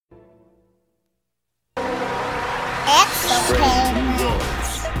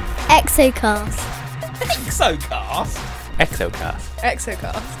Exoplanets. Exocast. Exocast? Exocast.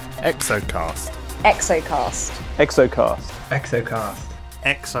 Exocast. Exocast. Exocast. Exocast. Exocast.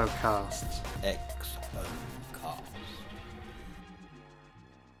 Exocast.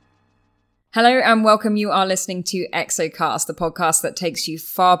 Hello and welcome. You are listening to Exocast, the podcast that takes you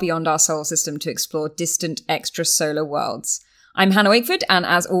far beyond our solar system to explore distant extrasolar worlds. I'm Hannah Wakeford, and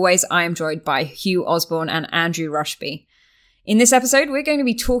as always, I am joined by Hugh Osborne and Andrew Rushby. In this episode, we're going to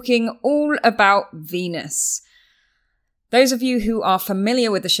be talking all about Venus. Those of you who are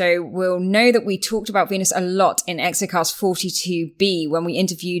familiar with the show will know that we talked about Venus a lot in Exocast-52b when we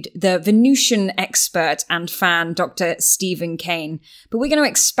interviewed the Venusian expert and fan, Dr. Stephen Kane. But we're going to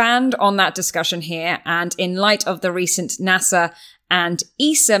expand on that discussion here, and in light of the recent NASA and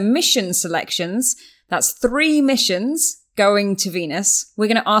ESA mission selections, that's 3 missions going to Venus, we're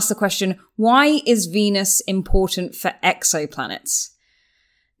going to ask the question, why is Venus important for exoplanets?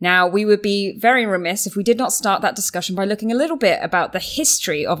 Now, we would be very remiss if we did not start that discussion by looking a little bit about the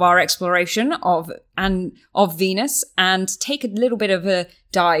history of our exploration of Venus and take a little bit of a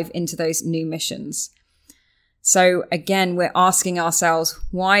dive into those new missions. So again, we're asking ourselves,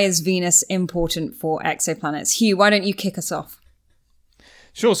 why is Venus important for exoplanets? Hugh, why don't you kick us off?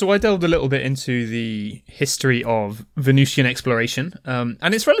 Sure, so I delved a little bit into the history of Venusian exploration,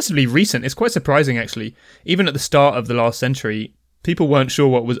 and it's relatively recent. It's quite surprising, actually. Even at the start of the last century, people weren't sure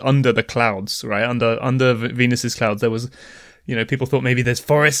what was under the clouds, right? Under Venus's clouds, there was, people thought maybe there's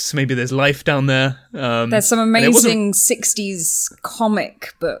forests, maybe there's life down there. There's some amazing 60s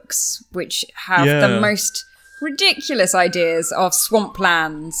comic books which have the most ridiculous ideas of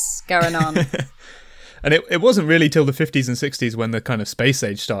swamplands going on. And it wasn't really till the 50s and 60s when the kind of space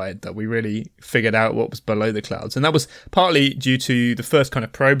age started that we really figured out what was below the clouds. And that was partly due to the first kind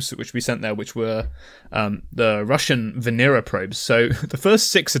of probes which we sent there, which were the Russian Venera probes. So the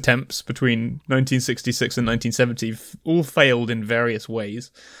first 6 attempts between 1966 and 1970 all failed in various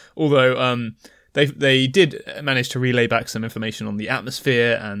ways. Although they did manage to relay back some information on the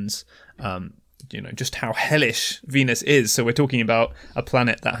atmosphere and just how hellish Venus is. So we're talking about a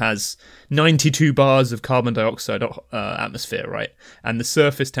planet that has 92 bars of carbon dioxide atmosphere, right? And the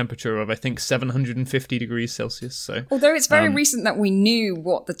surface temperature of, I think, 750 degrees Celsius. So, although it's very recent that we knew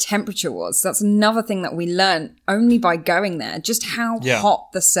what the temperature was, that's another thing that we learned only by going there, just how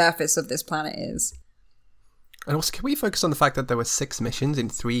hot the surface of this planet is. And also, can we focus on the fact that there were 6 missions in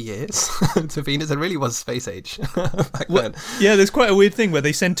 3 years to Venus? It really was space age back then. Yeah, there's quite a weird thing where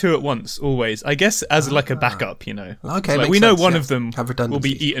they send 2 at once, always. I guess as like a backup, Okay, like we know one of them will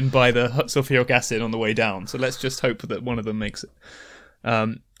be eaten by the sulfuric acid on the way down. So let's just hope that one of them makes it.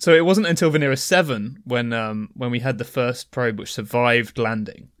 So it wasn't until Venera 7 when we had the first probe which survived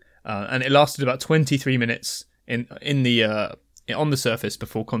landing, and it lasted about 23 minutes on the surface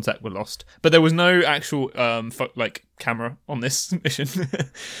before contact were lost. But there was no actual camera on this mission.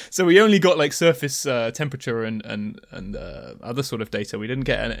 So we only got like surface temperature and other sort of data. We didn't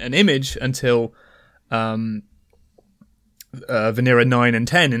get an image until Venera 9 and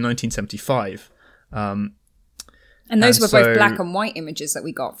 10 in 1975. And those were both black and white images that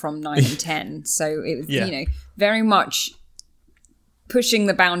we got from 9 and 10. So it was, very much pushing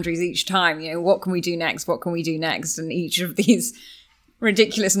the boundaries each time. What can we do next? What can we do next? And each of these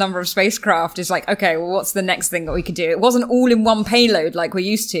ridiculous number of spacecraft is like, okay, well, what's the next thing that we could do? It wasn't all in one payload like we're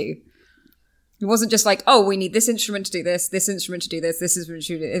used to. It wasn't just like, oh, we need this instrument to do this instrument to do this instrument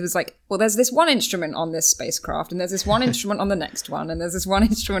to do this. It was like, well, there's this one instrument on this spacecraft, and there's this one instrument on the next one, and there's this one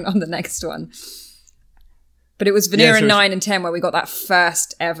instrument on the next one. But it was Venera 9 and 10 where we got that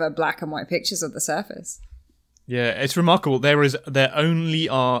first ever black and white pictures of the surface. Yeah, it's remarkable. There only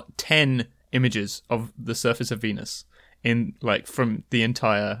are 10 images of the surface of Venus from the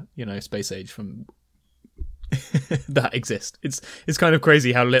entire space age from that exist. It's kind of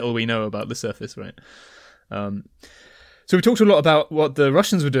crazy how little we know about the surface, right? So we talked a lot about what the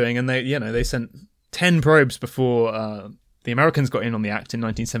Russians were doing, and they sent 10 probes before the Americans got in on the act in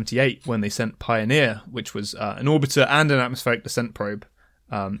 1978 when they sent Pioneer, which was an orbiter and an atmospheric descent probe.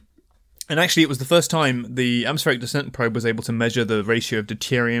 And actually, it was the first time the atmospheric descent probe was able to measure the ratio of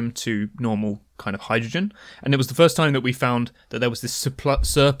deuterium to normal kind of hydrogen. And it was the first time that we found that there was this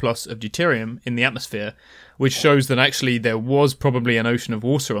surplus of deuterium in the atmosphere, which shows that actually there was probably an ocean of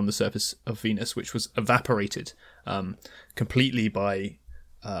water on the surface of Venus, which was evaporated completely by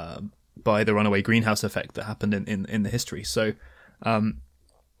the runaway greenhouse effect that happened in the history. So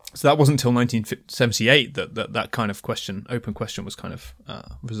that wasn't until 1978 that kind of open question was kind of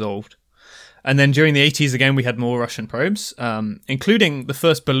resolved. And then during the 80s, again, we had more Russian probes, including the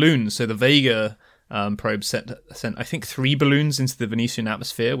first balloons. So the Vega probe sent I think 3 balloons into the Venetian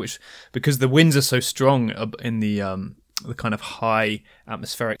atmosphere, which, because the winds are so strong in the kind of high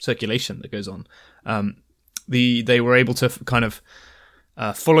atmospheric circulation that goes on, they were able to kind of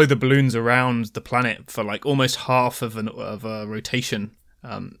follow the balloons around the planet for like almost half of a rotation,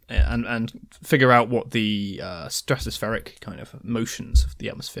 and figure out what the stratospheric kind of motions of the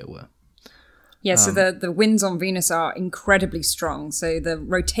atmosphere were. Yeah, so the winds on Venus are incredibly strong. So the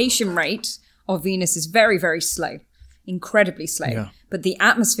rotation rate of Venus is very, very slow, incredibly slow. Yeah. But the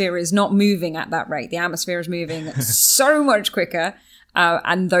atmosphere is not moving at that rate. The atmosphere is moving so much quicker,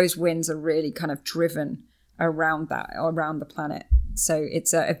 and those winds are really kind of driven around the planet. So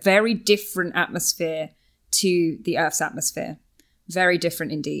it's a very different atmosphere to the Earth's atmosphere. Very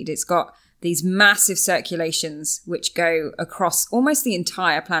different indeed. It's got these massive circulations which go across almost the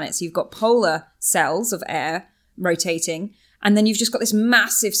entire planet. So you've got polar cells of air rotating, and then you've just got this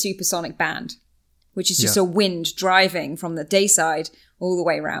massive supersonic band, which is just a wind driving from the day side all the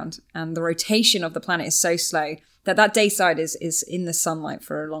way around. And the rotation of the planet is so slow that day side is in the sunlight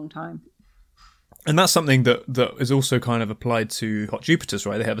for a long time. And that's something that is also kind of applied to hot Jupiters,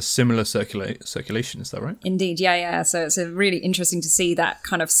 right? They have a similar circulation, is that right? Indeed, yeah. So it's really interesting to see that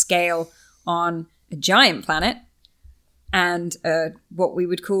kind of scale on a giant planet and what we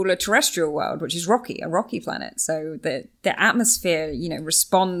would call a terrestrial world, which is a rocky planet. So the atmosphere,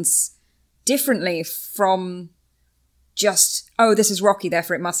 responds differently from just, this is rocky,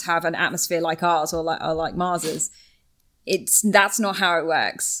 therefore it must have an atmosphere like ours or like Mars's. That's not how it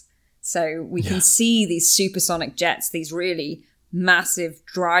works. So we can see these supersonic jets, these really massive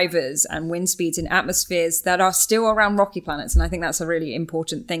drivers and wind speeds in atmospheres that are still around rocky planets. And I think that's a really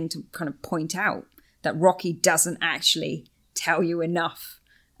important thing to kind of point out, that rocky doesn't actually tell you enough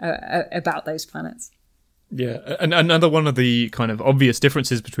about those planets. Yeah, and another one of the kind of obvious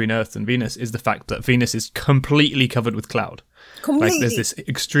differences between Earth and Venus is the fact that Venus is completely covered with cloud. Completely. Like there's this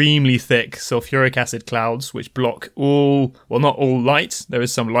extremely thick sulfuric acid clouds which block not all light. There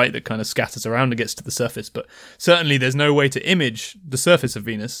is some light that kind of scatters around and gets to the surface, but certainly there's no way to image the surface of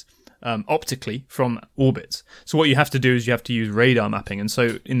Venus optically from orbit. So what you have to do is you have to use radar mapping. And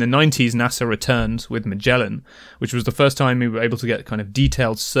so in the 90s, NASA returned with Magellan, which was the first time we were able to get kind of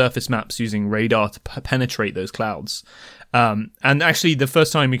detailed surface maps using radar to penetrate those clouds. And actually, the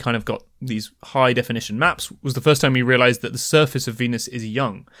first time we kind of got these high definition maps was the first time we realized that the surface of Venus is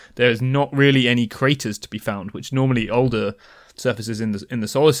young. There's not really any craters to be found, which normally older surfaces in the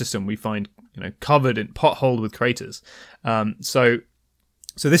solar system we find covered and potholed with craters.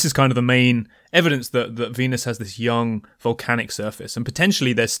 So this is kind of the main evidence that Venus has this young volcanic surface, and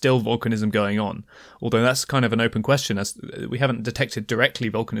potentially there's still volcanism going on, although that's kind of an open question, as we haven't detected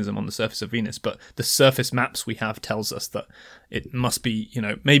directly volcanism on the surface of Venus, but the surface maps we have tells us that it must be,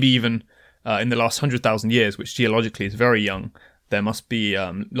 maybe even in the last 100,000 years, which geologically is very young, there must be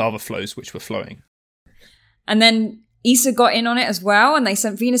lava flows which were flowing. And then ESA got in on it as well, and they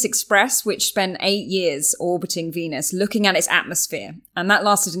sent Venus Express, which spent 8 years orbiting Venus, looking at its atmosphere. And that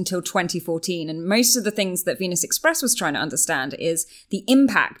lasted until 2014. And most of the things that Venus Express was trying to understand is the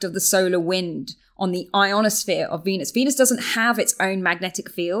impact of the solar wind on the ionosphere of Venus. Venus doesn't have its own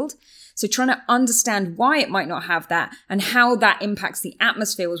magnetic field. So trying to understand why it might not have that and how that impacts the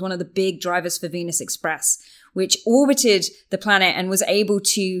atmosphere was one of the big drivers for Venus Express, which orbited the planet and was able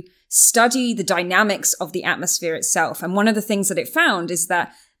to study the dynamics of the atmosphere itself. And one of the things that it found is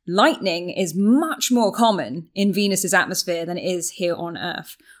that lightning is much more common in Venus's atmosphere than it is here on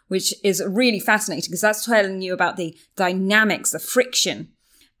Earth, which is really fascinating because that's telling you about the dynamics, the friction,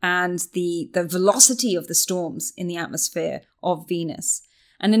 and the velocity of the storms in the atmosphere of Venus.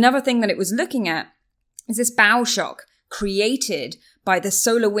 And another thing that it was looking at is this bow shock created by the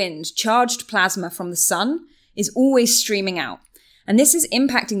solar wind. Charged plasma from the sun is always streaming out. And this is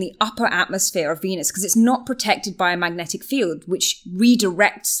impacting the upper atmosphere of Venus because it's not protected by a magnetic field, which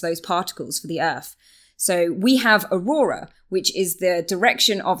redirects those particles for the Earth. So we have aurora, which is the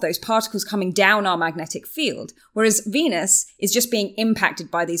direction of those particles coming down our magnetic field, whereas Venus is just being impacted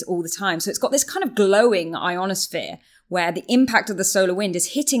by these all the time. So it's got this kind of glowing ionosphere where the impact of the solar wind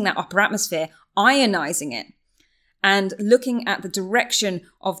is hitting that upper atmosphere, ionizing it, and looking at the direction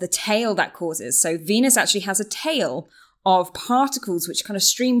of the tail that causes. So Venus actually has a tail of particles which kind of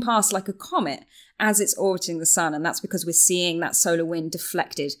stream past like a comet as it's orbiting the sun. And that's because we're seeing that solar wind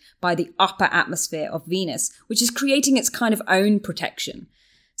deflected by the upper atmosphere of Venus, which is creating its kind of own protection.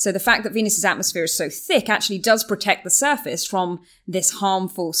 So the fact that Venus's atmosphere is so thick actually does protect the surface from this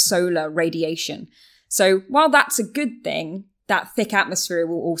harmful solar radiation. So while that's a good thing, that thick atmosphere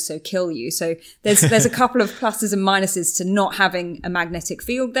will also kill you. So there's a couple of pluses and minuses to not having a magnetic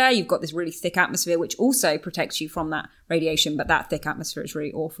field there. You've got this really thick atmosphere, which also protects you from that radiation, but that thick atmosphere is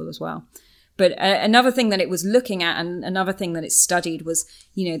really awful as well. But another thing that it was looking at, and another thing that it studied, was,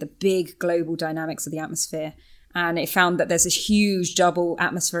 the big global dynamics of the atmosphere. And it found that there's this huge double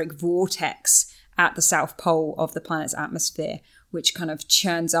atmospheric vortex at the south pole of the planet's atmosphere, which kind of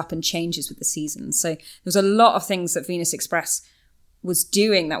churns up and changes with the seasons. So there's a lot of things that Venus Express was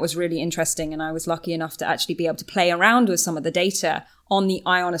doing that was really interesting. And I was lucky enough to actually be able to play around with some of the data on the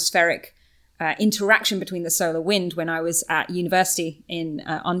ionospheric interaction between the solar wind when I was at university in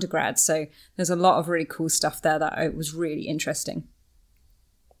undergrad. So there's a lot of really cool stuff there that it was really interesting.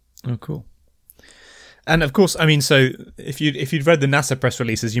 Oh, cool. And of course, I mean, so if you'd read the NASA press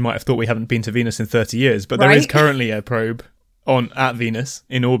releases, you might have thought we haven't been to Venus in 30 years, but there is currently a probe at Venus,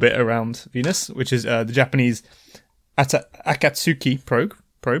 in orbit around Venus, which is the Japanese Akatsuki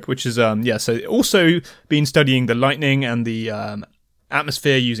probe, which is so also been studying the lightning and the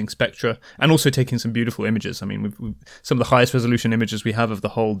atmosphere using spectra, and also taking some beautiful images. I mean, we've some of the highest resolution images we have of the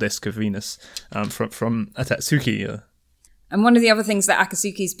whole disk of Venus from Akatsuki. And one of the other things that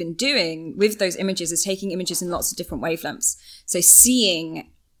Akatsuki's been doing with those images is taking images in lots of different wavelengths. So seeing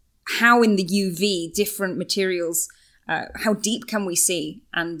how in the UV different materials, how deep can we see,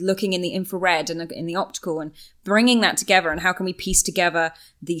 and looking in the infrared and in the optical, and bringing that together, and how can we piece together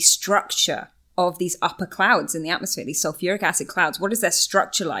the structure of these upper clouds in the atmosphere, these sulfuric acid clouds. What is their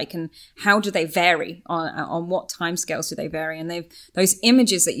structure like, and how do they vary, on what timescales do they vary? And those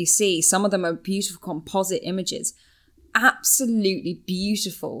images that you see, some of them are beautiful composite images, absolutely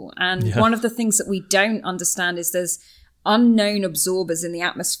beautiful. And one of the things that we don't understand is there's unknown absorbers in the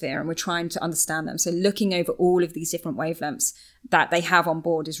atmosphere, and we're trying to understand them. So looking over all of these different wavelengths that they have on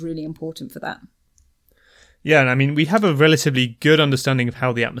board is really important for that. Yeah, and I mean, we have a relatively good understanding of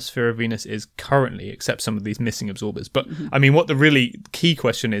how the atmosphere of Venus is currently, except some of these missing absorbers. But I mean, what the really key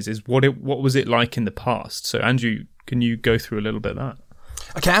question is what was it like in the past? So Andrew, can you go through a little bit of that?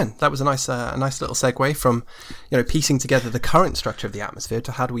 I can. That was a nice little segue from, piecing together the current structure of the atmosphere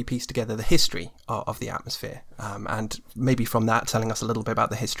to how do we piece together the history of the atmosphere, and maybe from that telling us a little bit about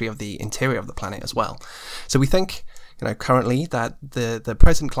the history of the interior of the planet as well. So we think, currently that the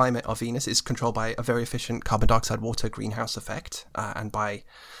present climate of Venus is controlled by a very efficient carbon dioxide water greenhouse effect, and by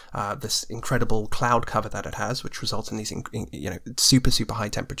this incredible cloud cover that it has, which results in these super high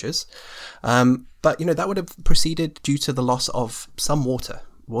temperatures. But that would have proceeded due to the loss of some water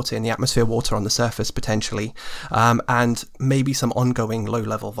in the atmosphere, water on the surface potentially, and maybe some ongoing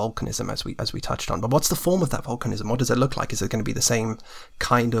low-level volcanism as we touched on. But what's the form of that volcanism? What does it look like? Is it going to be the same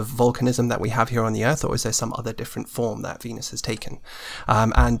kind of volcanism that we have here on the Earth, or is there some other different form that Venus has taken?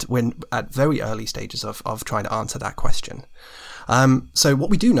 And we're at very early stages of trying to answer that question. So what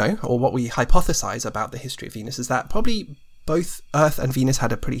we do know, or what we hypothesize about the history of Venus, is that probably both Earth and Venus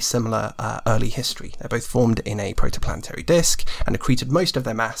had a pretty similar early history. They're both formed in a protoplanetary disk and accreted most of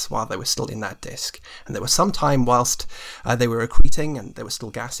their mass while they were still in that disk. And there was some time whilst they were accreting and there was still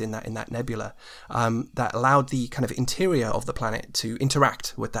gas in that nebula, that allowed the kind of interior of the planet to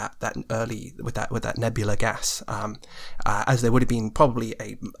interact with that nebula gas, as there would have been probably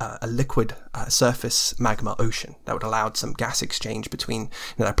a liquid surface magma ocean that would allow some gas exchange between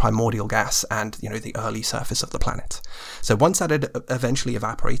that primordial gas and the early surface of the planet. So once that had eventually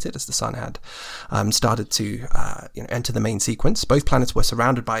evaporated, as the sun had started to enter the main sequence, both planets were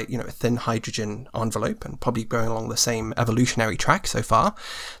surrounded by a thin hydrogen envelope, and probably going along the same evolutionary track so far.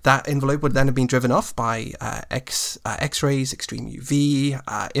 That envelope would then have been driven off by X-rays, extreme UV,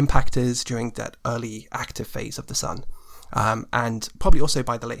 impactors during that early active phase of the sun. And probably also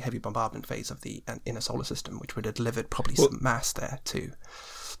by the late heavy bombardment phase of the inner solar system, which would have delivered probably some mass there too.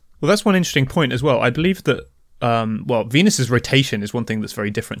 Well, that's one interesting point as well. I believe that Venus's rotation is one thing that's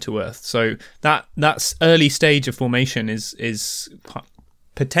very different to Earth. So that early stage of formation is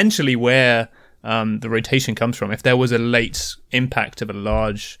potentially where the rotation comes from. If there was a late impact of a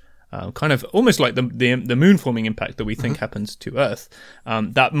large, kind of almost like the moon forming impact that we think happens to Earth,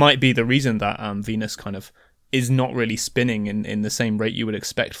 that might be the reason that Venus kind of is not really spinning in the same rate you would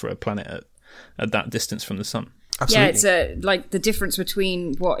expect for a planet at that distance from the sun. Absolutely. Yeah, it's like the difference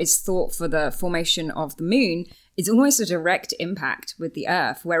between what is thought for the formation of the moon is almost a direct impact with the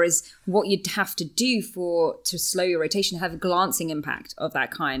Earth, whereas what you'd have to do to slow your rotation, have a glancing impact of that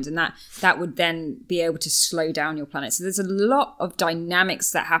kind, and that would then be able to slow down your planet. So there's a lot of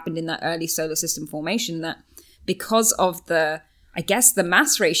dynamics that happened in that early solar system formation that, because of the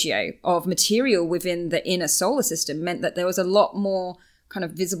mass ratio of material within the inner solar system, meant that there was a lot more kind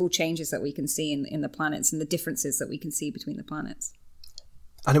of visible changes that we can see in the planets and the differences that we can see between the planets.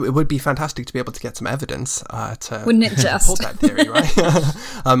 And it would be fantastic to be able to get some evidence to Wouldn't it just? support that theory, right?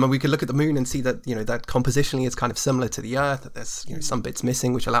 And we could look at the moon and see that, that compositionally is kind of similar to the Earth, that there's, some bits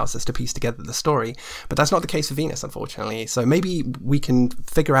missing, which allows us to piece together the story. But that's not the case for Venus, unfortunately. So maybe we can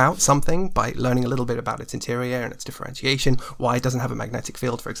figure out something by learning a little bit about its interior and its differentiation. Why it doesn't have a magnetic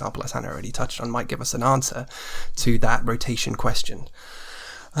field, for example, as Hannah already touched on, might give us an answer to that rotation question.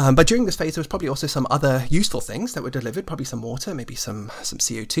 But during this phase, there was probably also some other useful things that were delivered, probably some water, maybe some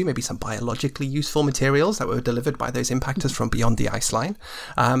CO2, maybe some biologically useful materials that were delivered by those impactors from beyond the ice line.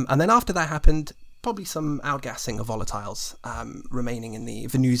 And then after that happened, probably some outgassing of volatiles remaining in the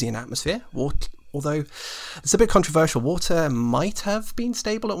Venusian atmosphere. Although it's a bit controversial, water might have been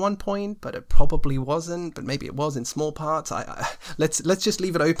stable at one point, but it probably wasn't. But maybe it was in small parts. Let's just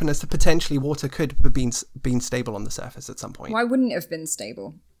leave it open as to potentially water could have been stable on the surface at some point. Why wouldn't it have been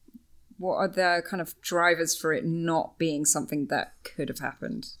stable? What are the kind of drivers for it not being something that could have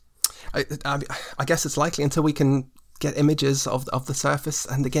happened? I guess it's likely until we can get images of the surface,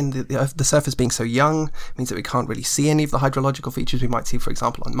 and again the surface being so young means that we can't really see any of the hydrological features we might see, for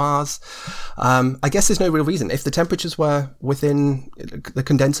example, on Mars. I guess there's no real reason. If the temperatures were within the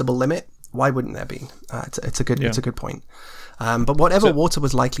condensable limit, why wouldn't there be? It's a good point. But whatever water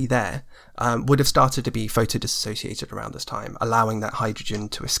was likely there would have started to be photodissociated around this time, allowing that hydrogen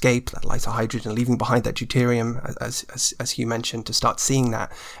to escape, that lighter hydrogen, leaving behind that deuterium, as Hugh mentioned, to start seeing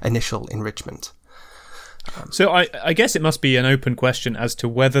that initial enrichment. So I guess it must be an open question as to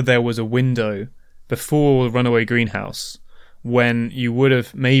whether there was a window before the runaway greenhouse when you would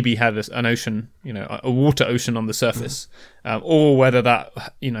have maybe had an ocean, a water ocean on the surface, or whether that,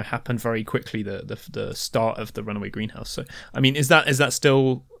 happened very quickly, the start of the runaway greenhouse. So, I mean, is that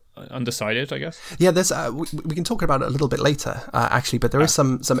still undecided, I guess? Yeah, there's we can talk about it a little bit later, actually, but there is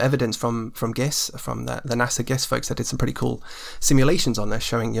some evidence from GISS, from the NASA GISS folks, that did some pretty cool simulations on this,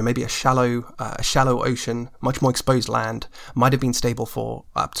 showing maybe a shallow ocean, much more exposed land, might have been stable for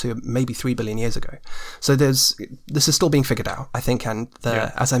up to maybe 3 billion years ago. So this is still being figured out, I think, and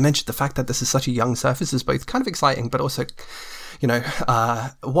as I mentioned, the fact that this is such a young surface is both kind of exciting, but also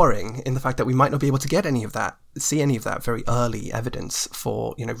worrying in the fact that we might not be able to see any of that very early evidence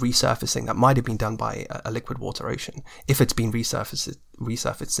for, resurfacing that might have been done by a liquid water ocean, if it's been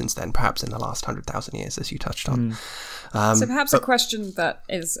resurfaced since then, perhaps in the last 100,000 years, as you touched on. So perhaps a question that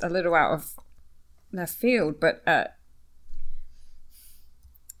is a little out of left field, but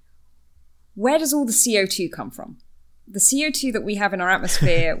where does all the CO2 come from? The CO2 that we have in our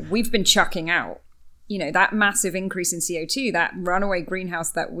atmosphere, we've been chucking out. That massive increase in CO2, that runaway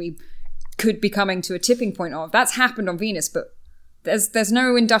greenhouse that we could be coming to a tipping point of, that's happened on Venus, but there's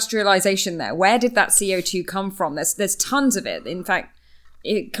no industrialization there. Where did that CO2 come from? There's tons of it. In fact,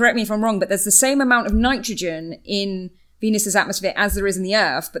 correct me if I'm wrong, but there's the same amount of nitrogen in Venus's atmosphere as there is in the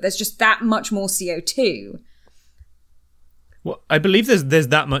Earth, but there's just that much more CO2. Well, I believe there's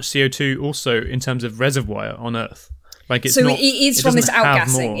that much CO2 also in terms of reservoir on Earth. It is from this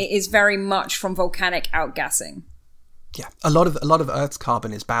outgassing. It is very much from volcanic outgassing. Yeah, a lot of Earth's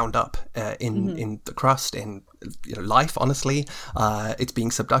carbon is bound up in the crust, in life. Honestly, it's being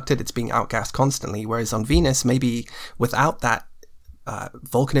subducted, it's being outgassed constantly. Whereas on Venus, maybe without that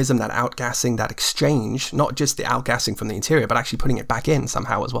volcanism, that outgassing, that exchange, not just the outgassing from the interior, but actually putting it back in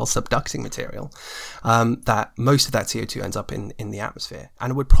somehow as well, subducting material, that most of that CO2 ends up in the atmosphere.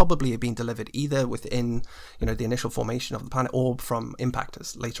 And it would probably have been delivered either within, the initial formation of the planet or from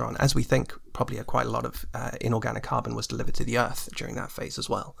impactors later on, as we think probably quite a lot of inorganic carbon was delivered to the Earth during that phase as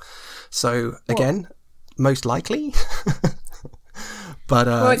well. So again, most likely. But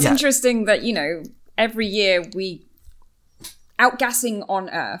it's interesting that, every year outgassing on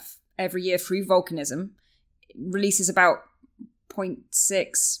Earth every year through volcanism releases about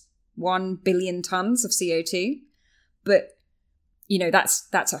 0.61 billion tons of CO2. But,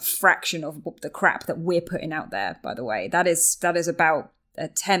 that's a fraction of the crap that we're putting out there, by the way. That is about a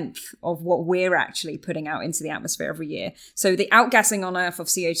tenth of what we're actually putting out into the atmosphere every year. So the outgassing on Earth of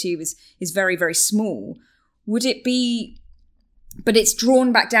CO2 is very, very small. Would it be... But it's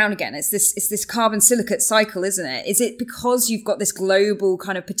drawn back down again. It's this carbon silicate cycle, isn't it? Is it because you've got this global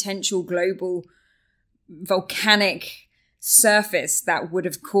kind of potential global volcanic surface that would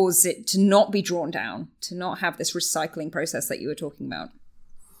have caused it to not be drawn down, to not have this recycling process that you were talking about?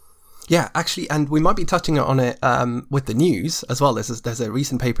 Yeah, actually, and we might be touching on it with the news as well. There's a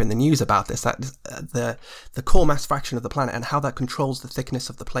recent paper in the news about this, that the core mass fraction of the planet and how that controls the thickness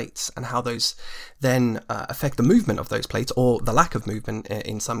of the plates, and how those then affect the movement of those plates, or the lack of movement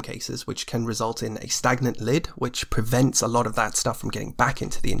in some cases, which can result in a stagnant lid, which prevents a lot of that stuff from getting back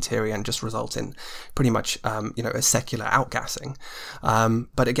into the interior and just result in pretty much a secular outgassing.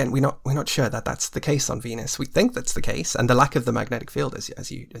 But again, we're not sure that that's the case on Venus. We think that's the case, and the lack of the magnetic field,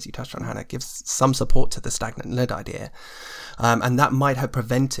 as you touched on, Hannah, gives some support to the stagnant lid idea, and that might have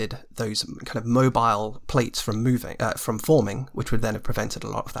prevented those kind of mobile plates from forming, which would then have prevented a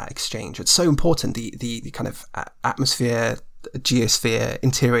lot of that exchange. It's so important, the kind of atmosphere, geosphere,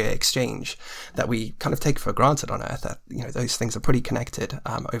 interior exchange that we kind of take for granted on Earth, that those things are pretty connected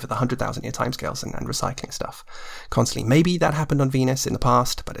over the 100,000 year timescales, and recycling stuff constantly. Maybe that happened on Venus in the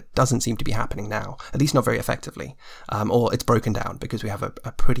past, but it doesn't seem to be happening now, at least not very effectively, or it's broken down because we have a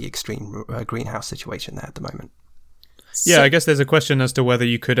pretty extreme greenhouse situation there at the moment. Yeah, I guess there's a question as to whether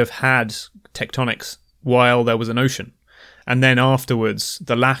you could have had tectonics while there was an ocean. And then afterwards,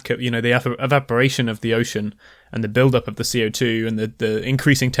 the lack of, the evaporation of the ocean and the buildup of the CO2 and the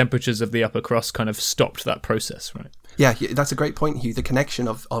increasing temperatures of the upper crust kind of stopped that process, right? Yeah, that's a great point, Hugh. The connection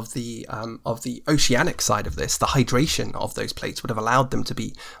of the oceanic side of this, the hydration of those plates, would have allowed them to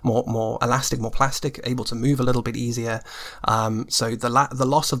be more elastic, more plastic, able to move a little bit easier. So the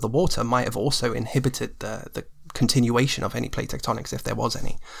loss of the water might have also inhibited the continuation of any plate tectonics, if there was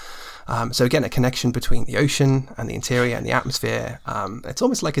any. So again, a connection between the ocean and the interior and the atmosphere. It's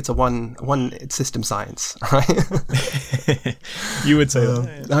almost like it's a one system science, right? You would say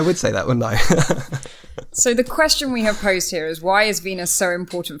that. I would say that, wouldn't I? So the question we have posed here is, why is Venus so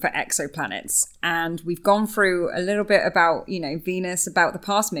important for exoplanets? And we've gone through a little bit about, Venus, about the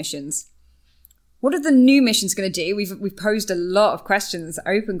past missions. What are the new missions going to do? We've posed a lot of questions,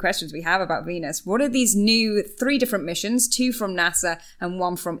 open questions we have about Venus. What are these new 3 different missions, 2 from NASA and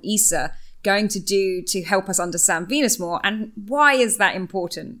 1 from ESA, going to do to help us understand Venus more? And why is that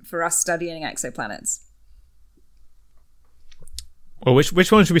important for us studying exoplanets? Well,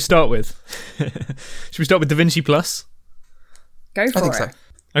 which one should we start with? Should we start with Da Vinci Plus? Go for it. I think so.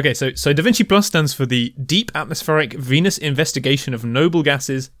 Okay, so Da Vinci Plus stands for the Deep Atmospheric Venus Investigation of Noble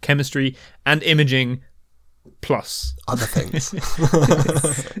Gases, Chemistry, and Imaging Plus. Other things.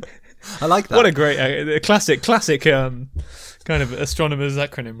 I like that. What a great, classic kind of astronomer's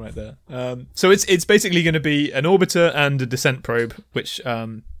acronym right there. So it's basically going to be an orbiter and a descent probe, which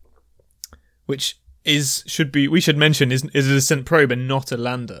we should mention is a descent probe and not a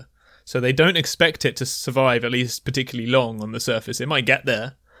lander. So they don't expect it to survive at least particularly long on the surface. It might get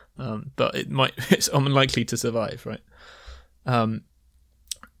there, but it's unlikely to survive, right? Hannah,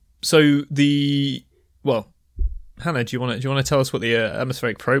 do you want to tell us what the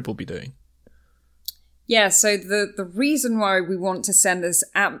atmospheric probe will be doing? Yeah, so the reason why we want to send this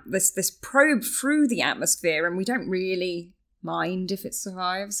probe through the atmosphere, and we don't really mind if it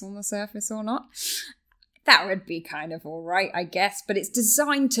survives on the surface or not. That would be kind of all right, I guess, but it's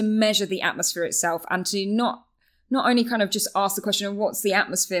designed to measure the atmosphere itself and to not only kind of just ask the question of what's the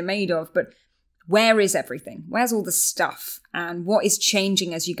atmosphere made of, but where is everything? Where's all the stuff? And what is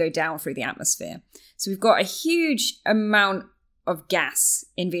changing as you go down through the atmosphere? So we've got a huge amount of gas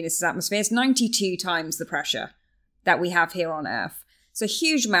in Venus's atmosphere. It's 92 times the pressure that we have here on Earth. It's a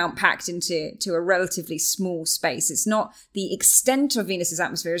huge amount packed into a relatively small space. It's not, the extent of Venus's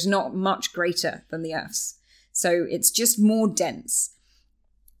atmosphere is not much greater than the Earth's. So it's just more dense.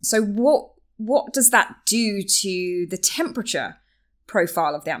 So what does that do to the temperature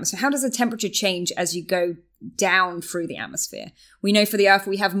profile of the atmosphere? How does the temperature change as you go down through the atmosphere? We know for the Earth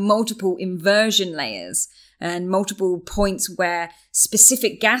we have multiple inversion layers and multiple points where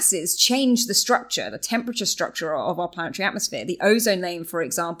specific gases change the structure, the temperature structure of our planetary atmosphere. The ozone layer, for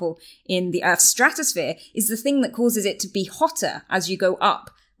example, in the Earth's stratosphere is the thing that causes it to be hotter as you go up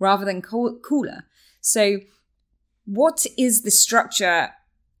rather than cooler. So what is the structure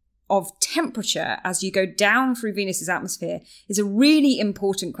of temperature as you go down through Venus's atmosphere is a really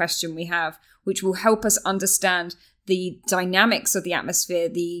important question we have, which will help us understand the dynamics of the atmosphere,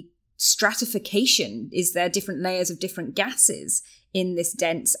 the stratification. Is there different layers of different gases in this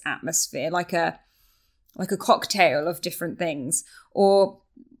dense atmosphere, like a cocktail of different things? Or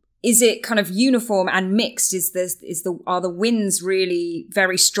is it kind of uniform and mixed? Are the winds really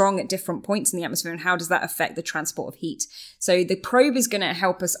very strong at different points in the atmosphere, and how does that affect the transport of heat? So the probe is going to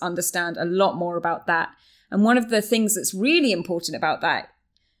help us understand a lot more about that. And one of the things that's really important about that,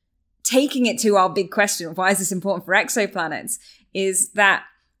 taking it to our big question of why is this important for exoplanets, is that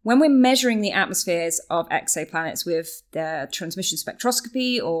when we're measuring the atmospheres of exoplanets with their transmission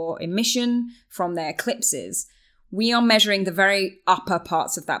spectroscopy or emission from their eclipses, we are measuring the very upper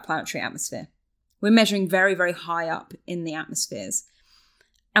parts of that planetary atmosphere. We're measuring very, very high up in the atmospheres.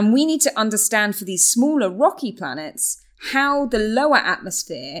 And we need to understand for these smaller rocky planets how the lower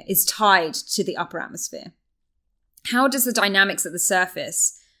atmosphere is tied to the upper atmosphere. How does the dynamics at the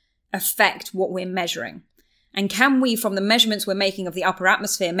surface affect what we're measuring? And can we, from the measurements we're making of the upper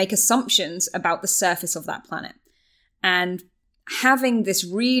atmosphere, make assumptions about the surface of that planet? And having this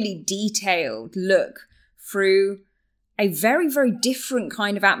really detailed look through a very, very different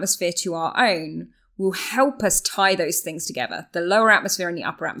kind of atmosphere to our own will help us tie those things together, the lower atmosphere and the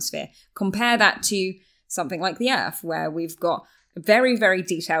upper atmosphere. Compare that to something like the Earth, where we've got a very, very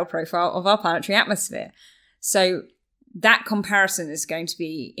detailed profile of our planetary atmosphere. So that comparison is going to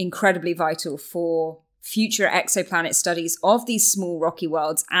be incredibly vital for future exoplanet studies of these small rocky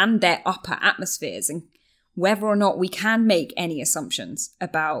worlds and their upper atmospheres, and whether or not we can make any assumptions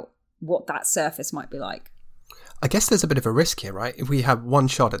about what that surface might be like. I guess there's a bit of a risk here, right? If we have one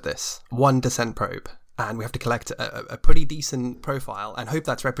shot at this, one descent probe, and we have to collect a pretty decent profile and hope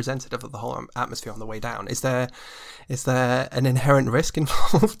that's representative of the whole atmosphere on the way down, is there an inherent risk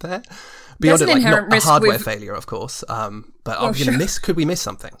involved there? Beyond it, like not a hardware failure, of course, but are we going to could we miss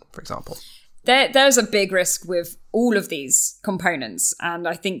something, for example? There's a big risk with all of these components, and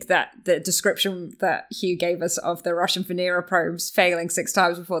I think that the description that Hugh gave us of the Russian Venera probes failing 6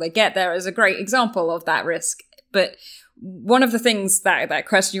 times before they get there is a great example of that risk. But one of the things that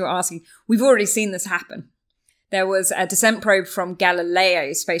question you were asking, we've already seen this happen. There was a descent probe from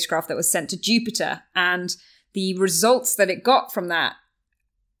Galileo spacecraft that was sent to Jupiter, and the results that it got from that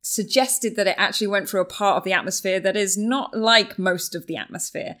suggested that it actually went through a part of the atmosphere that is not like most of the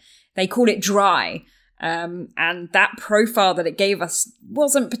atmosphere. They call it dry. And that profile that it gave us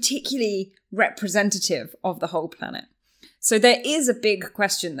wasn't particularly representative of the whole planet. So there is a big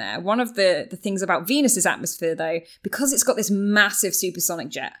question there. One of the things about Venus's atmosphere, though, because it's got this massive supersonic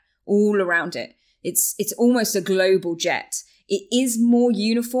jet all around it, it's almost a global jet. It is more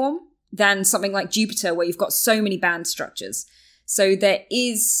uniform than something like Jupiter, where you've got so many band structures. So there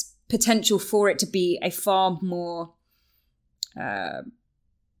is potential for it to be a far more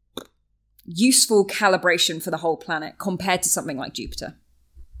useful calibration for the whole planet compared to something like Jupiter.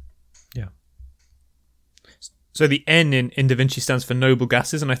 Yeah. So the N in Da Vinci stands for noble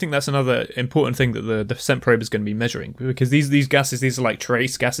gases, and I think that's another important thing that the descent probe is going to be measuring, because these gases, these are like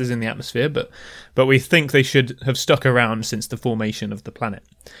trace gases in the atmosphere, but we think they should have stuck around since the formation of the planet.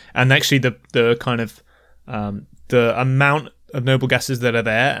 And actually the kind of the amount of noble gases that are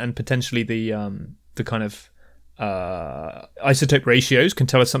there, and potentially the kind of isotope ratios can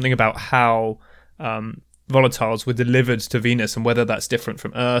tell us something about how volatiles were delivered to Venus, and whether that's different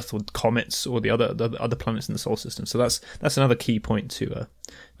from Earth or comets or the other planets in the solar system. So that's another key point to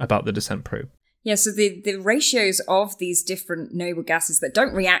about the descent probe. Yeah, so the ratios of these different noble gases that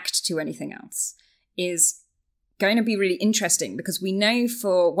don't react to anything else is going to be really interesting, because we know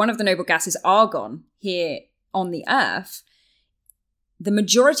for one of the noble gases, argon, here on the Earth, the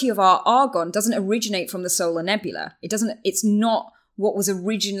majority of our argon doesn't originate from the solar nebula. It's not what was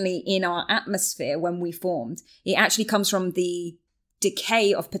originally in our atmosphere when we formed. It actually comes from the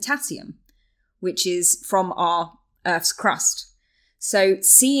decay of potassium, which is from our Earth's crust. So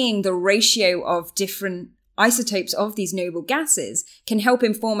seeing the ratio of different isotopes of these noble gases can help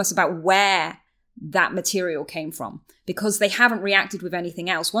inform us about where that material came from, because they haven't reacted with anything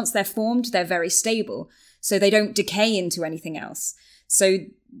else. Once they're formed, they're very stable, so they don't decay into anything else. So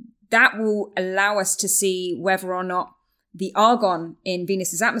that will allow us to see whether or not the argon in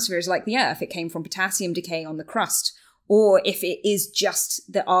Venus's atmosphere is like the Earth. It came from potassium decay on the crust, or if it is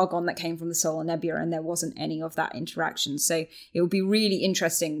just the argon that came from the solar nebula and there wasn't any of that interaction. So it will be really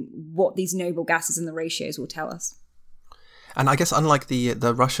interesting what these noble gases and the ratios will tell us. And I guess unlike the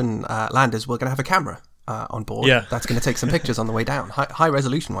Russian landers, we're going to have a camera on board. Yeah. That's going to take some pictures on the way down, high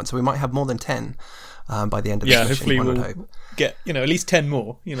resolution ones. So we might have more than 10 by the end of the mission. Hopefully we'll get at least 10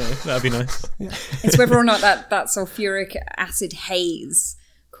 more. That'd be nice. Yeah. It's whether or not that sulfuric acid haze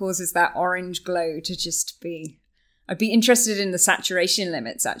causes that orange glow to just be... I'd be interested in the saturation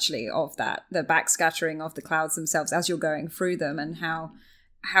limits, actually, of that, the backscattering of the clouds themselves as you're going through them, and how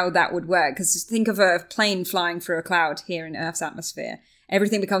that would work. Because think of a plane flying through a cloud here in Earth's atmosphere.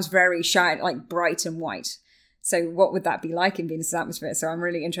 Everything becomes very shiny, like bright and white. So what would that be like in Venus's atmosphere? So I'm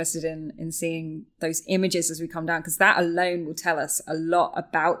really interested in seeing those images as we come down, because that alone will tell us a lot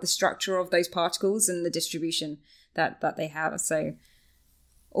about the structure of those particles and the distribution that they have. So,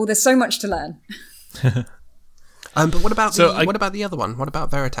 there's so much to learn. But what about So what about the other one? What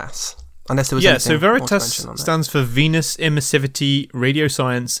about Veritas? Unless there was Yeah, anything so more to Veritas mention on that. stands for Venus Emissivity,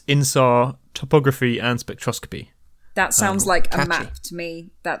 Radioscience, INSAR, Topography, and Spectroscopy. That sounds like a catchy. map to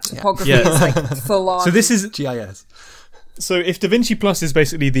me. That topography Yeah. is like full on. So this is GIS. So if Da Vinci Plus is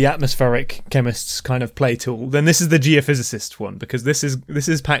basically the atmospheric chemist's kind of play tool, then this is the geophysicist one, because this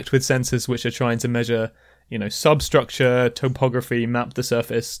is packed with sensors which are trying to measure, substructure, topography, map the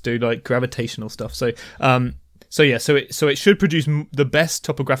surface, do like gravitational stuff. So it should produce the best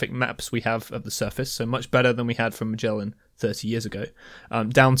topographic maps we have of the surface, so much better than we had from Magellan 30 years ago,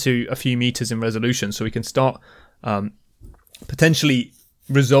 down to a few meters in resolution, so we can start potentially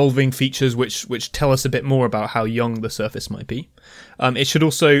resolving features which tell us a bit more about how young the surface might be. It should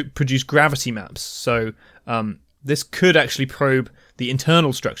also produce gravity maps, so this could actually probe the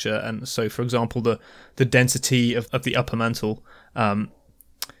internal structure, and so for example the density of the upper mantle, and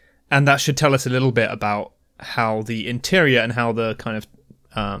that should tell us a little bit about how the interior and how the kind of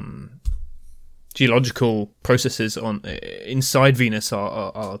geological processes inside Venus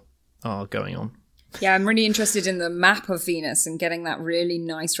are going on. Yeah, I'm really interested in the map of Venus and getting that really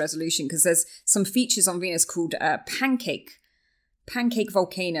nice resolution, because there's some features on Venus called pancake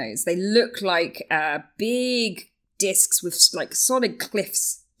volcanoes. They look like big discs with like solid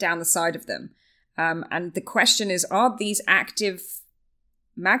cliffs down the side of them. And the question is, are these active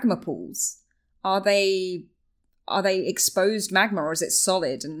magma pools? Are they exposed magma, or is it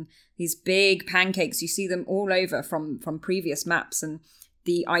solid? And these big pancakes, you see them all over from previous maps, and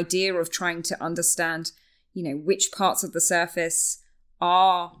the idea of trying to understand, which parts of the surface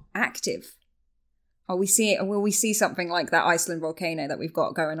are active. Will we see something like that Iceland volcano that we've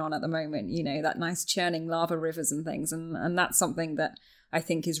got going on at the moment? That nice churning lava rivers and things, and that's something that I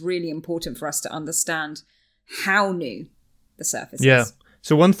think is really important for us to understand how new the surface Yeah. is.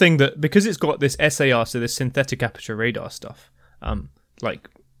 So one thing that, because it's got this SAR, so this synthetic aperture radar stuff,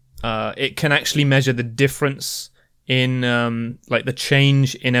 it can actually measure the difference in the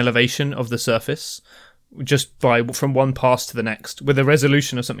change in elevation of the surface just from one pass to the next, with a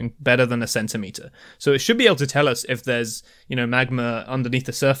resolution of something better than a centimeter. So it should be able to tell us if there's magma underneath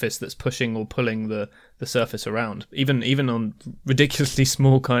the surface that's pushing or pulling the surface around, even on ridiculously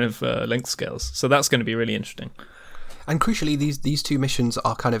small kind of length scales. So that's going to be really interesting. And crucially, these two missions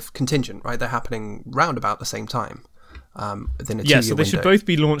are kind of contingent, right? They're happening round about the same time. Within a 2-year Yeah, so they window. should both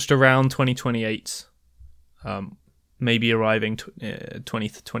be launched around 2028, maybe arriving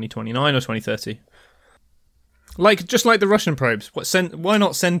 2029 or 2030. Just like the Russian probes. Why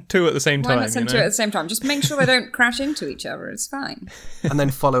not send two at the same time? Why not send two at the same time? Just make sure they don't crash into each other. It's fine. And then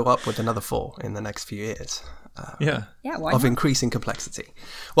follow up with another 4 in the next few years. Yeah. Yeah, why of not? increasing complexity.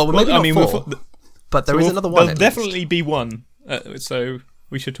 Well, maybe not 4, but there is another one. There'll definitely be one. So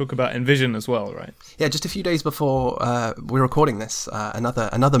we should talk about Envision as well, right? Yeah, just a few days before we're recording this,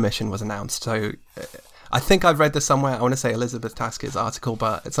 another mission was announced. So I think I've read this somewhere. I want to say Elizabeth Tasker's article,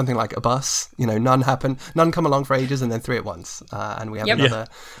 but it's something like a bus. None come along for ages, and then 3 at once. And we have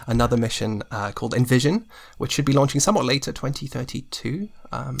another mission called Envision, which should be launching somewhat later, 2032.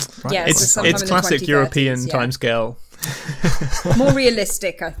 Right? Yeah, It's classic European timescale. More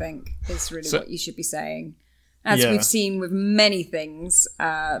realistic, I think, is really what you should be saying. As we've seen with many things,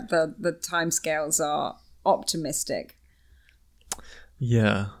 the timescales are optimistic.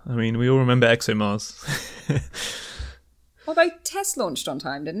 Yeah, I mean, we all remember ExoMars. Although TESS launched on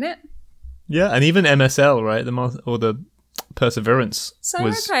time, didn't it? Yeah, and even MSL, right? The Perseverance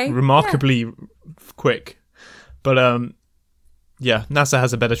was remarkably quick. But NASA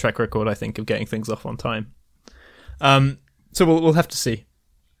has a better track record, I think, of getting things off on time. So we'll have to see.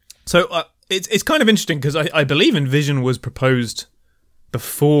 So it's kind of interesting because I believe Envision was proposed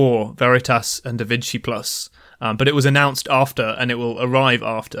before Veritas and Da Vinci Plus, but it was announced after, and it will arrive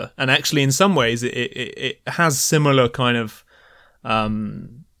after. And actually, in some ways, it has similar kind of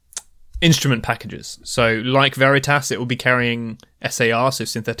instrument packages. So, like Veritas, it will be carrying SAR, so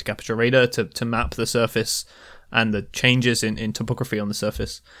synthetic aperture radar, to map the surface and the changes in topography on the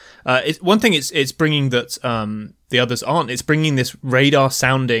surface. One thing it's bringing that the others aren't. It's bringing this radar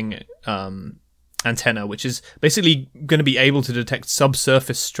sounding antenna, which is basically going to be able to detect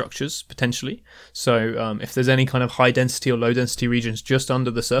subsurface structures potentially. So if there's any kind of high density or low density regions just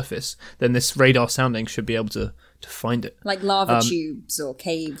under the surface, then this radar sounding should be able to find it. Like lava tubes or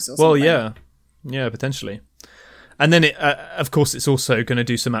caves or something. Well, yeah, potentially. And then, of course, it's also going to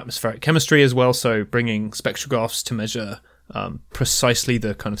do some atmospheric chemistry as well, so bringing spectrographs to measure precisely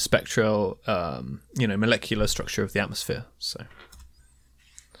the kind of spectral, molecular structure of the atmosphere. So,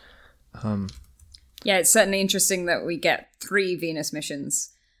 yeah, it's certainly interesting that we get 3 Venus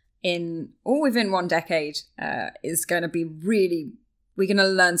missions. within 1 decade is going to be really, we're going to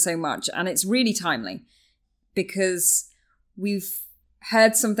learn so much. And it's really timely because we've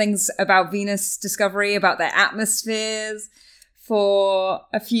heard some things about Venus discovery, about their atmospheres for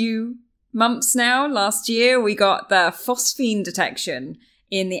a few months now. Last year, we got the phosphine detection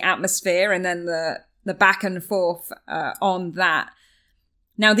in the atmosphere and then the back and forth on that.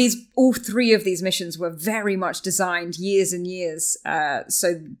 Now, all 3 of these missions were very much designed years and years.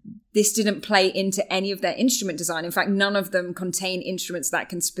 So this didn't play into any of their instrument design. In fact, none of them contain instruments that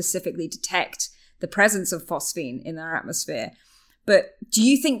can specifically detect the presence of phosphine in their atmosphere. But do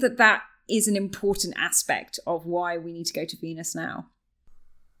you think that is an important aspect of why we need to go to Venus now?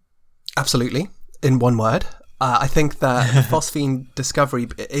 Absolutely. In one word. I think that the phosphine discovery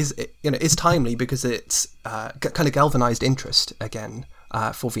is timely because it's kind of galvanized interest again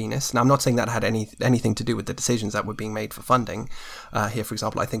for Venus. Now, I'm not saying that had anything to do with the decisions that were being made for funding. Here, for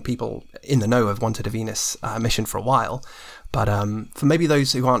example, I think people in the know have wanted a Venus mission for a while. But for maybe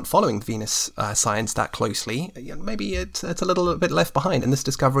those who aren't following Venus science that closely, maybe it's a little bit left behind. And this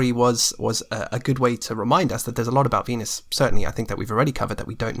discovery was a good way to remind us that there's a lot about Venus, certainly I think that we've already covered that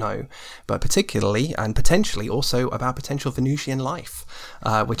we don't know, but particularly and potentially also about potential Venusian life,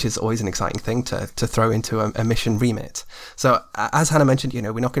 which is always an exciting thing to throw into a mission remit. So as Hannah mentioned,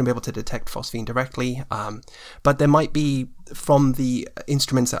 we're not going to be able to detect phosphine directly, but there might be, from the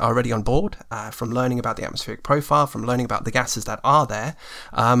instruments that are already on board, from learning about the atmospheric profile, from learning about the gases that are there,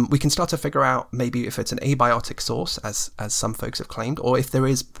 we can start to figure out maybe if it's an abiotic source, as some folks have claimed, or if there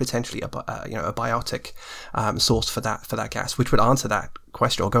is potentially a biotic source for that gas, which would answer that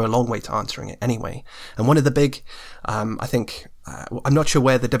question or go a long way to answering it anyway. And one of the big, I think, I'm not sure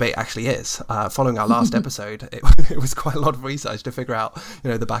where the debate actually is. Following our last episode, it was quite a lot of research to figure out,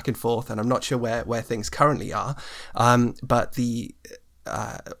 the back and forth, and I'm not sure where things currently are. But the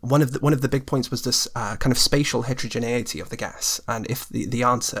one of the big points was this kind of spatial heterogeneity of the gas, and if the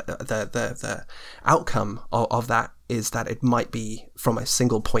answer, the outcome of that is that it might be from a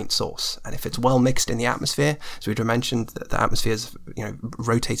single point source, and if it's well mixed in the atmosphere, so we mentioned that the atmosphere is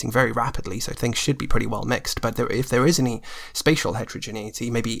rotating very rapidly, so things should be pretty well mixed. But if there is any spatial heterogeneity,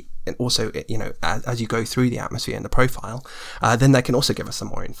 maybe also as you go through the atmosphere and the profile, then that can also give us some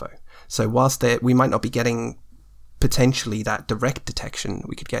more info. So whilst we might not be getting potentially that direct detection,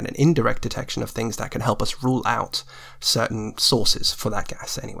 we could get an indirect detection of things that can help us rule out certain sources for that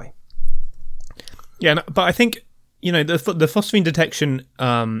gas anyway. Yeah, but I think the phosphine detection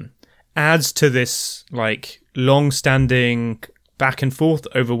adds to this long-standing back and forth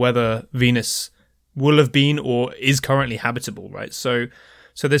over whether Venus will have been or is currently habitable, right? So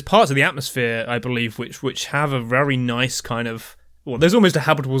there's parts of the atmosphere, I believe, which have a very nice kind of, well, there's almost a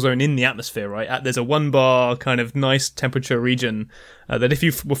habitable zone in the atmosphere, right? There's a 1 bar kind of nice temperature region that if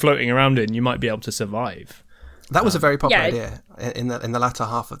you were floating around in, you might be able to survive. That was a very popular idea in the latter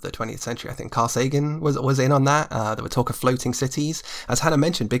half of the 20th century. I think Carl Sagan was in on that. There were talk of floating cities, as Hannah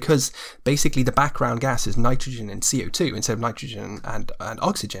mentioned, because basically the background gas is nitrogen and CO2 instead of nitrogen and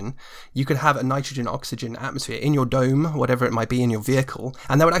oxygen. You could have a nitrogen-oxygen atmosphere in your dome, whatever it might be, in your vehicle,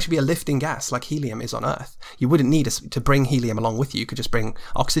 and that would actually be a lifting gas like helium is on Earth. You wouldn't need to bring helium along with you. You could just bring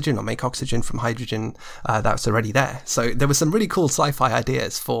oxygen or make oxygen from hydrogen that's already there. So there were some really cool sci-fi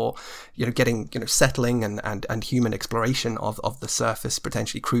ideas for getting settling and human exploration of the surface,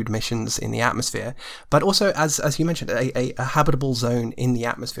 potentially crewed missions in the atmosphere, but also as you mentioned, a habitable zone in the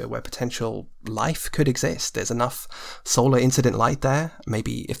atmosphere where potential life could exist. There's enough solar incident light there,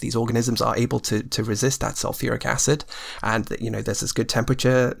 maybe if these organisms are able to resist that sulfuric acid, and there's this good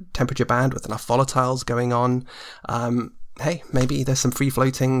temperature band with enough volatiles going on. Hey, maybe there's some free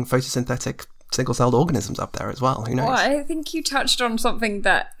floating photosynthetic single-celled organisms up there as well. Who knows? Well, I think you touched on something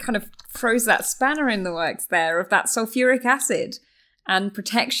that kind of throws that spanner in the works there of that sulfuric acid and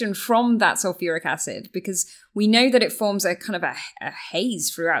protection from that sulfuric acid, because we know that it forms a kind of a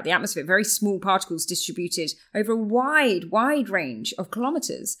haze throughout the atmosphere, very small particles distributed over a wide range of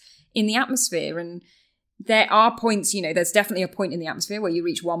kilometers in the atmosphere. And there are points, there's definitely a point in the atmosphere where you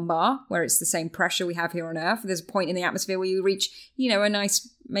reach 1 bar, where it's the same pressure we have here on Earth. There's a point in the atmosphere where you reach, a nice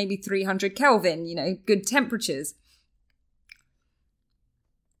maybe 300 Kelvin, good temperatures.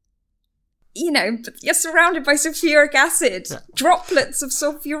 But you're surrounded by sulfuric acid, droplets of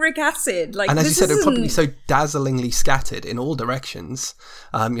sulfuric acid. And as you said, it would probably be so dazzlingly scattered in all directions.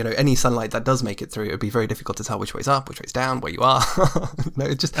 Any sunlight that does make it through, it would be very difficult to tell which way's up, which way's down, where you are.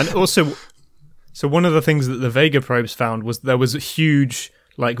 And also, so one of the things that the Vega probes found was there was a huge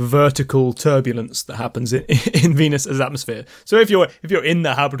vertical turbulence that happens in Venus's atmosphere. So if you're in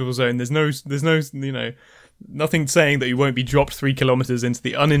the habitable zone, there's no Nothing saying that you won't be dropped 3 kilometers into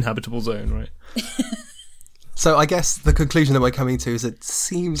the uninhabitable zone, right? So I guess the conclusion that we're coming to is it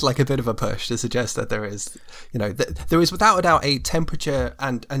seems like a bit of a push to suggest that there is, there is without a doubt a temperature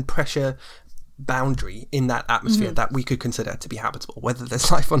and pressure boundary in that atmosphere that we could consider to be habitable. Whether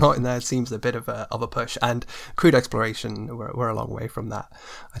there's life or not in there seems a bit of a push, and crude exploration, we're a long way from that.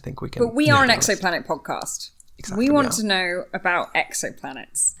 I think we can. But we are an exoplanet podcast. Exactly, we want to know about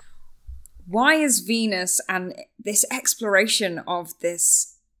exoplanets. Why is Venus and this exploration of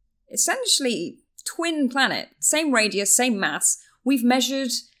this essentially twin planet, same radius, same mass? We've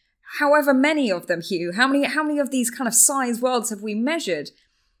measured however many of them, Hugh. How many of these kind of size worlds have we measured?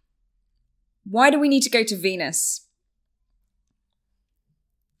 Why do we need to go to Venus?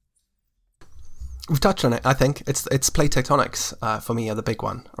 We've touched on it. I think it's plate tectonics for me are the big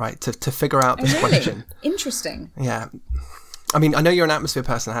one, right? To figure out this question. Interesting. Yeah. I mean, I know you're an atmosphere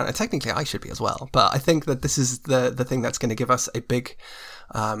person, and technically I should be as well, but I think that this is the thing that's going to give us a big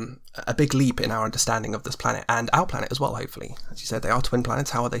leap in our understanding of this planet and our planet as well, hopefully. As you said, they are twin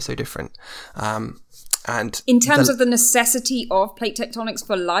planets. How are they so different? And in terms of the necessity of plate tectonics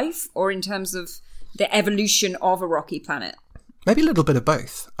for life, or in terms of the evolution of a rocky planet? Maybe a little bit of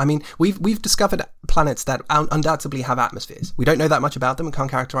both. I mean, we've discovered planets that undoubtedly have atmospheres. We don't know that much about them and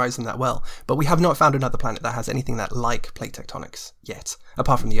can't characterize them that well, but we have not found another planet that has anything that like plate tectonics yet,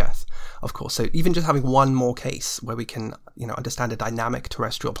 apart from the Earth, of course. So even just having one more case where we can, understand a dynamic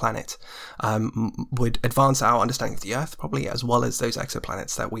terrestrial planet would advance our understanding of the Earth, probably, as well as those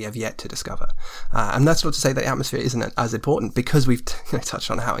exoplanets that we have yet to discover. And that's not to say that the atmosphere isn't as important, because we've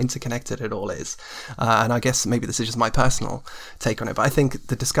touched on how interconnected it all is. And I guess maybe this is just my personal take on it, but I think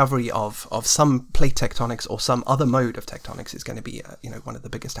the discovery of some plate tectonics or some other mode of tectonics is going to be one of the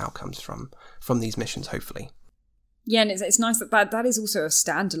biggest outcomes from these missions, hopefully. Yeah, and it's nice that is also a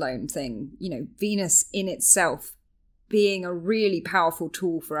standalone thing. Venus in itself being a really powerful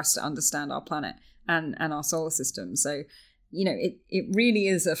tool for us to understand our planet and our solar system. So it really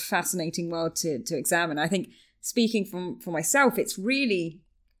is a fascinating world to examine. I think, speaking for myself, it's really,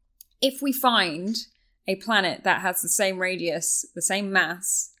 if we find a planet that has the same radius, the same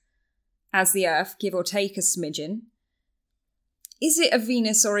mass as the Earth, give or take a smidgen, is it a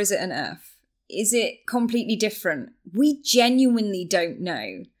Venus or is it an Earth? Is it completely different? We genuinely don't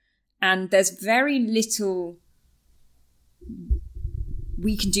know. And there's very little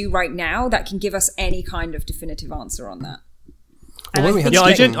we can do right now that can give us any kind of definitive answer on that. Well, when we had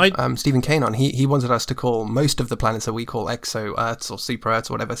Stephen Kane on, he wanted us to call most of the planets that we call exo-Earths or super-Earths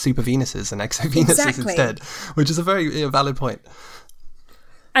or whatever, super-Venuses and exo-Venuses instead, which is a very valid point.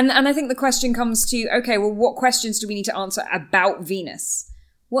 And I think the question comes to, okay, well, what questions do we need to answer about Venus?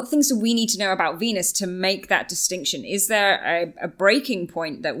 What things do we need to know about Venus to make that distinction? Is there a breaking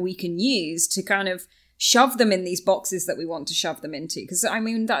point that we can use to kind of shove them in these boxes that we want to shove them into? Because, I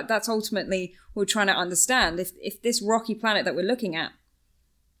mean, that's ultimately what we're trying to understand. If this rocky planet that we're looking at,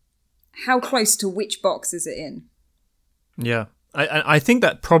 how close to which box is it in? Yeah. I think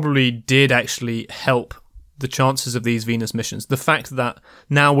that probably did actually help the chances of these Venus missions. The fact that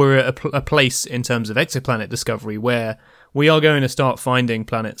now we're at a place in terms of exoplanet discovery where we are going to start finding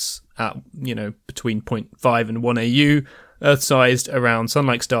planets at, between 0.5 and 1 AU, Earth-sized, around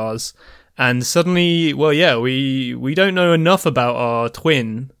Sun-like stars. And suddenly, well, yeah, we don't know enough about our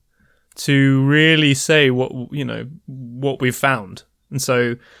twin to really say what we've found. And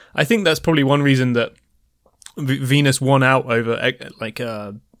so I think that's probably one reason that Venus won out over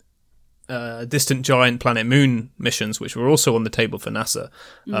distant giant planet moon missions, which were also on the table for NASA,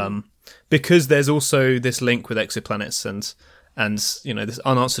 because there's also this link with exoplanets and this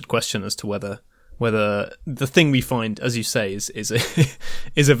unanswered question as to whether the thing we find, as you say, is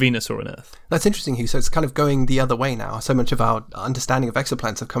a Venus or an Earth. That's interesting, Hugh. So it's kind of going the other way now. So much of our understanding of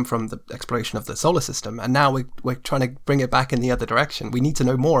exoplanets have come from the exploration of the solar system, and now we're trying to bring it back in the other direction. We need to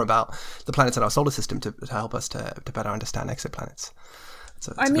know more about the planets in our solar system to help us to better understand exoplanets.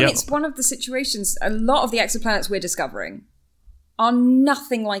 So it's one of the situations, a lot of the exoplanets we're discovering are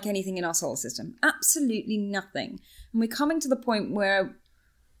nothing like anything in our solar system. Absolutely nothing. And we're coming to the point where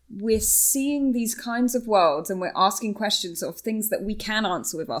we're seeing these kinds of worlds and we're asking questions of things that we can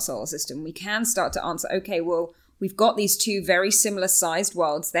answer with our solar system. We can start to answer, okay, well, we've got these two very similar sized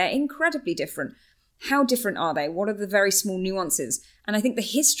worlds. They're incredibly different. How different are they? What are the very small nuances? And I think the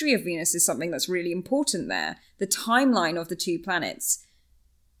history of Venus is something that's really important there. The timeline of the two planets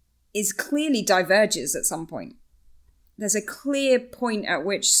is clearly diverges at some point. There's a clear point at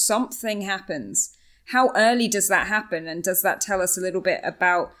which something happens. How early does that happen? And does that tell us a little bit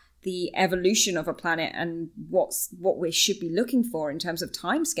about the evolution of a planet and what we should be looking for in terms of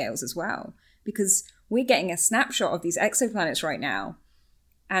timescales as well? Because we're getting a snapshot of these exoplanets right now.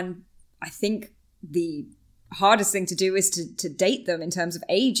 And I think the hardest thing to do is to date them in terms of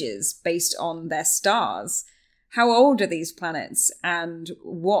ages based on their stars. How old are these planets, and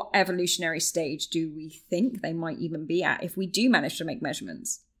what evolutionary stage do we think they might even be at if we do manage to make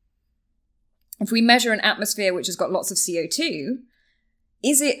measurements? If we measure an atmosphere which has got lots of CO2,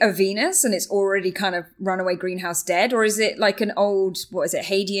 is it a Venus and it's already kind of runaway greenhouse dead? Or is it like an old,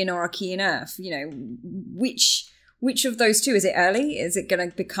 Hadean or Archean Earth? Which of those two? Is it early? Is it going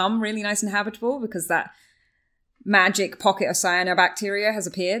to become really nice and habitable because that magic pocket of cyanobacteria has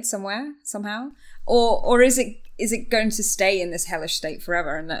appeared somehow? Or is it going to stay in this hellish state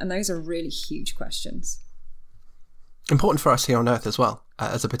forever? And those are really huge questions. Important for us here on Earth as well,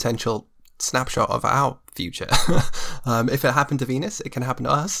 as a potential snapshot of our future. If it happened to Venus, it can happen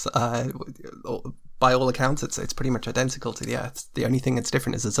to us. By all accounts, it's pretty much identical to the Earth. The only thing that's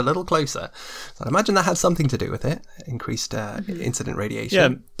different is it's a little closer. So I imagine that had something to do with it, increased incident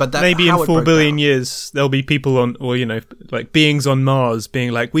radiation. Yeah, but maybe in 4 billion years, there'll be people on, or, like beings on Mars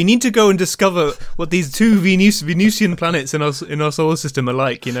being like, we need to go and discover what these two Venusian planets in our solar system are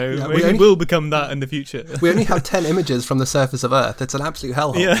like, maybe we'll become that in the future. We only have 10 images from the surface of Earth. It's an absolute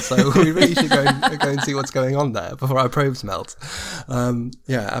hellhole. So we really should go and see what's going on there before our probes melt.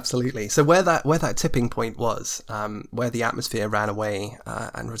 Absolutely. So where that tipping point was, where the atmosphere ran away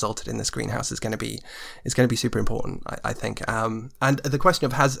and resulted in this greenhouse is going to be super important, I think. And the question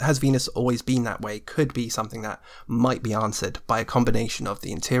of has Venus always been that way could be something that might be answered by a combination of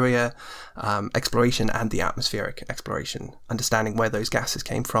the interior exploration and the atmospheric exploration, understanding where those gases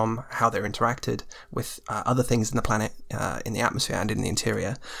came from, how they're interacted with other things in the planet, in the atmosphere and in the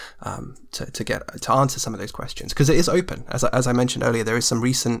interior, to answer some of those questions, because it is open. As I mentioned earlier, there is some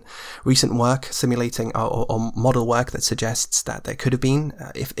recent work simulating or model work that suggests that there could have been,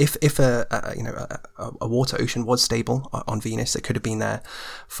 if a water ocean was stable on Venus, it could have been there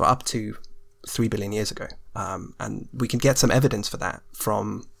for up to 3 billion years ago. And we can get some evidence for that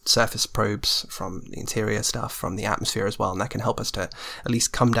from surface probes, from the interior stuff, from the atmosphere as well, and that can help us to at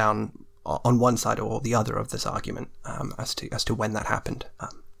least come down on one side or the other of this argument as to when that happened.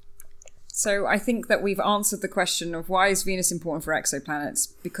 So I think that we've answered the question of why is Venus important for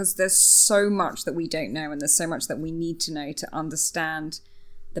exoplanets, because there's so much that we don't know, and there's so much that we need to know to understand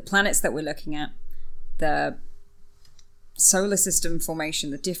the planets that we're looking at, the solar system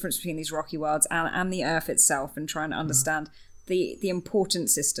formation, the difference between these rocky worlds and the Earth itself, and trying to understand the important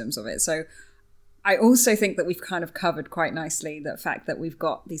systems of it. So I also think that we've kind of covered quite nicely the fact that we've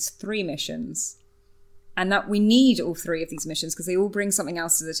got these 3 missions, and that we need all 3 of these missions because they all bring something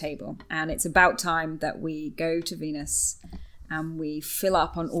else to the table. And it's about time that we go to Venus and we fill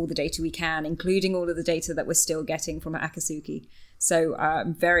up on all the data we can, including all of the data that we're still getting from Akatsuki. So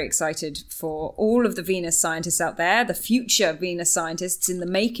I'm very excited for all of the Venus scientists out there, the future Venus scientists in the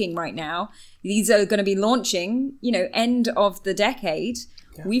making right now. These are going to be launching, end of the decade.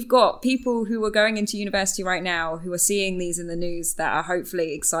 Yeah. We've got people who are going into university right now who are seeing these in the news that are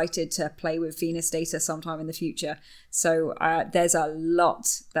hopefully excited to play with Venus data sometime in the future. So there's a lot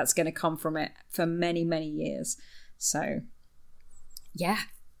that's going to come from it for many, many years. So yeah,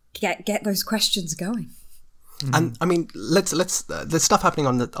 get those questions going. And I mean, there's stuff happening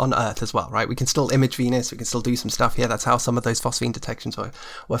on Earth as well, right? We can still image Venus, we can still do some stuff here. That's how some of those phosphine detections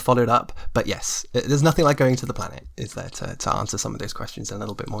were followed up. But yes, there's nothing like going to the planet, is there, to answer some of those questions in a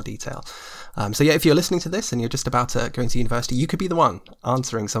little bit more detail. So yeah, if you're listening to this and you're just about to go into university, you could be the one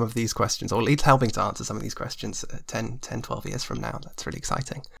answering some of these questions, or at least helping to answer some of these questions 10, 12 years from now. That's really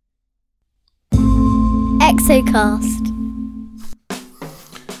exciting. Exocast.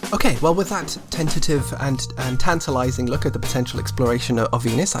 Okay, well, with that tentative and tantalising look at the potential exploration of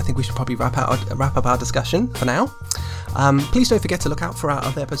Venus, I think we should probably wrap up our discussion for now. Please don't forget to look out for our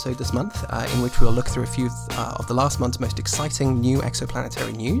other episode this month, in which we'll look through a few of the last month's most exciting new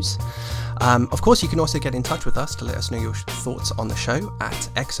exoplanetary news. Of course, you can also get in touch with us to let us know your thoughts on the show at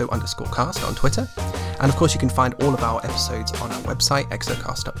exo_cast on Twitter. And of course, you can find all of our episodes on our website,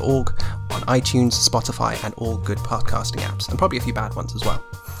 exocast.org, on iTunes, Spotify, and all good podcasting apps, and probably a few bad ones as well.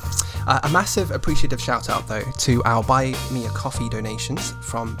 A massive appreciative shout out though to our Buy Me a Coffee donations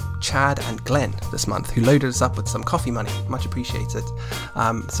from Chad and Glenn this month, who loaded us up with some coffee money. Much appreciated.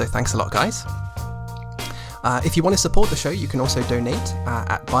 So thanks a lot, guys. If you want to support the show, you can also donate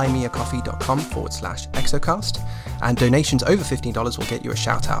at buymeacoffee.com/exocast, and donations over $15 will get you a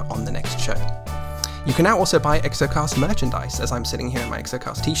shout out on the next show. You can now also buy Exocast merchandise, as I'm sitting here in my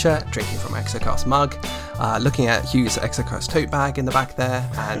Exocast t-shirt, drinking from my Exocast mug, looking at Hugh's Exocast tote bag in the back there,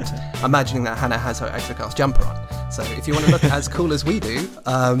 and imagining that Hannah has her Exocast jumper on. So if you want to look as cool as we do,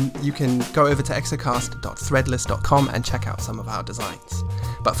 you can go over to exocast.threadless.com and check out some of our designs.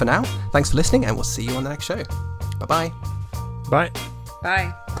 But for now, thanks for listening, and we'll see you on the next show. Bye-bye. Bye.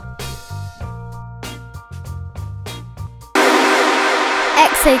 Bye.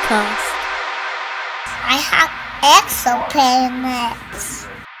 Exocast. I have exoplanets.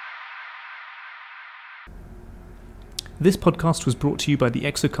 This podcast was brought to you by the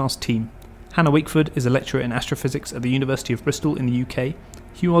Exocast team. Hannah Wakeford is a lecturer in astrophysics at the University of Bristol in the UK.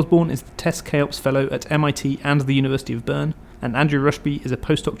 Hugh Osborne is the Tess Cheops Fellow at MIT and the University of Bern. And Andrew Rushby is a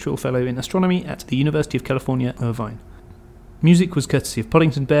postdoctoral fellow in astronomy at the University of California, Irvine. Music was courtesy of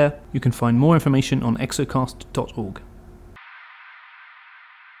Poddington Bear. You can find more information on exocast.org.